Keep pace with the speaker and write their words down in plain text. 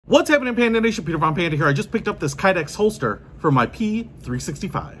What's happening, Panda Nation? Peter Von Panda here. I just picked up this KYDEX holster for my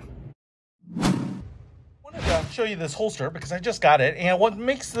P365. I wanted to show you this holster because I just got it, and what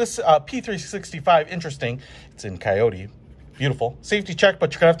makes this P365 interesting, it's in Coyote, beautiful, safety check,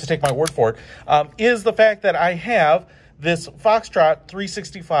 but you're gonna have to take my word for it, is the fact that I have this Foxtrot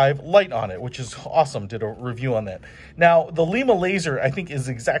 365 light on it, which is awesome. Did a review on that. Now, the Lima laser, I think, is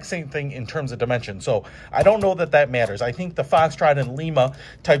the exact same thing in terms of dimension. So I don't know that that matters. I think the Foxtrot and Lima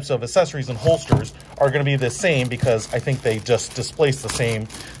types of accessories and holsters are going to be the same because I think they just displace the same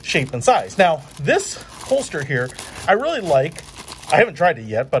shape and size. Now, this holster here, I really like. I haven't tried it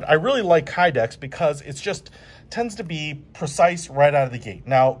yet, but I really like KYDEX because it's just tends to be precise right out of the gate.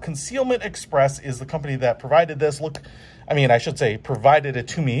 Now, Concealment Express is the company that provided this. Look, I mean, I should say provided it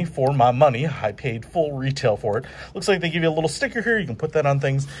to me for my money. I paid full retail for it. Looks like they give you a little sticker here. You can put that on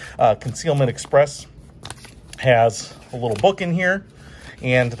things. Concealment Express has a little book in here,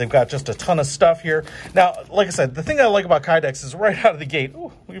 and they've got just a ton of stuff here. Now, like I said, the thing I like about KYDEX is right out of the gate,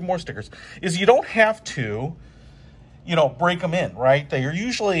 ooh, we have more stickers, is you don't have to, you know, break them in, right? They are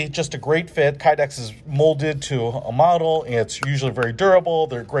usually just a great fit. KYDEX is molded to a model. It's usually very durable.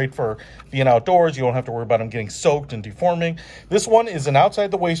 They're great for being outdoors. You don't have to worry about them getting soaked and deforming. This one is an outside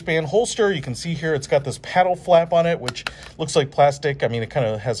the waistband holster. You can see here it's got this paddle flap on it, which looks like plastic. I mean, it kind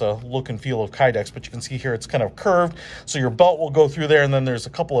of has a look and feel of KYDEX, but you can see here it's kind of curved. So your belt will go through there, and then there's a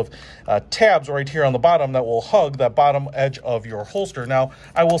couple of tabs right here on the bottom that will hug that bottom edge of your holster. Now,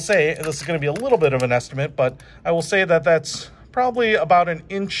 I will say, this is going to be a little bit of an estimate, but I will say that that's probably about 1.5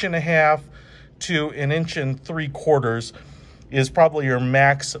 inches to 1.75 inches is probably your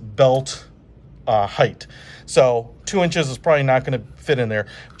max belt height. So 2 inches is probably not going to fit in there,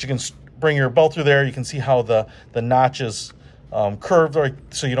 but you can bring your belt through there. You can see how the notch is curved, right,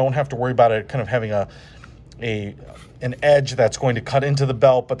 so you don't have to worry about it kind of having an edge that's going to cut into the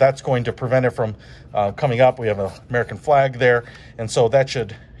belt, but that's going to prevent it from coming up. We have an American flag there, and so that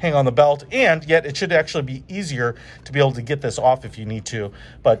should hang on the belt, and yet it should actually be easier to be able to get this off if you need to.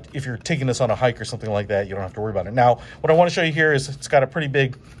 But if you're taking this on a hike or something like that, you don't have to worry about it. Now, what I want to show you here is it's got a pretty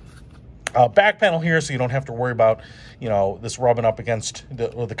big back panel here, so you don't have to worry about, you know, this rubbing up against the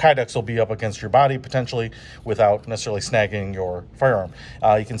KYDEX will be up against your body potentially without necessarily snagging your firearm.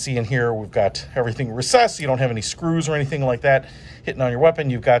 You can see in here we've got everything recessed. You don't have any screws or anything like that hitting on your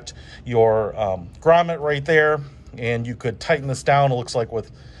weapon. You've got your grommet right there, and you could tighten this down, it looks like,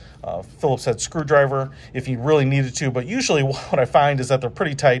 with Phillips head screwdriver if you really needed to, but usually what I find is that they're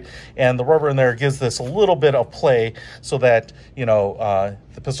pretty tight, and the rubber in there gives this a little bit of play so that, you know,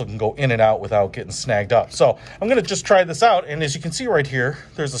 the pistol can go in and out without getting snagged up. So I'm going to just try this out, and as you can see right here,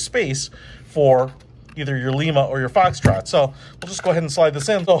 there's a space for either your Lima or your Foxtrot. So we'll just go ahead and slide this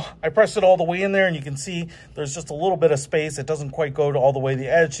in. So I pressed it all the way in there, and you can see there's just a little bit of space. It doesn't quite go to all the way to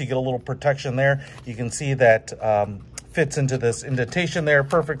the edge, so you get a little protection there. You can see that fits into this indentation there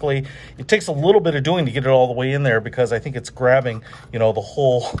perfectly. It takes a little bit of doing to get it all the way in there because I think it's grabbing, you know, the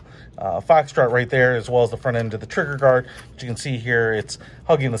whole Foxtrot right there, as well as the front end of the trigger guard. But you can see here it's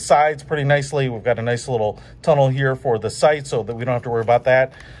hugging the sides pretty nicely. We've got a nice little tunnel here for the sight so that we don't have to worry about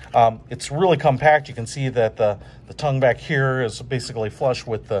that. It's really compact. You can see that the tongue back here is basically flush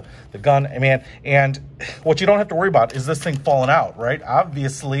with the gun. Man, and what you don't have to worry about is this thing falling out, right?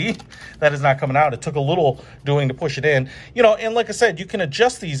 Obviously, that is not coming out. It took a little doing to push it in. You know, and like I said, you can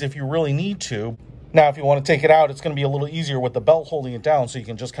adjust these if you really need to. Now, if you want to take it out, it's going to be a little easier with the belt holding it down, so you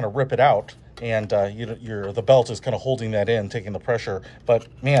can just kind of rip it out, and the belt is kind of holding that in, taking the pressure. But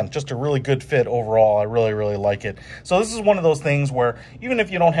man, just a really good fit overall. I really, really like it. So this is one of those things where even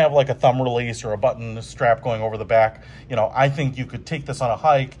if you don't have like a thumb release or a button strap going over the back, you know, I think you could take this on a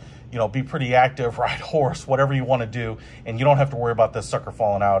hike, you know, be pretty active, ride a horse, whatever you want to do, and you don't have to worry about this sucker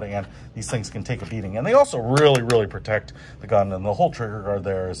falling out, and these things can take a beating. And they also really, really protect the gun, and the whole trigger guard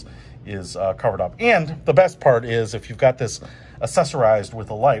there is covered up. And the best part is if you've got this accessorized with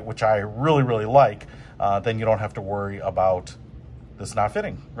a light, which I really, really like, then you don't have to worry about this not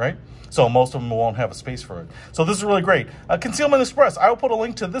fitting, right? So most of them won't have a space for it. So this is really great. Concealment Express, I will put a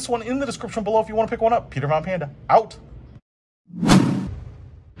link to this one in the description below if you want to pick one up. Peter Von Panda, out.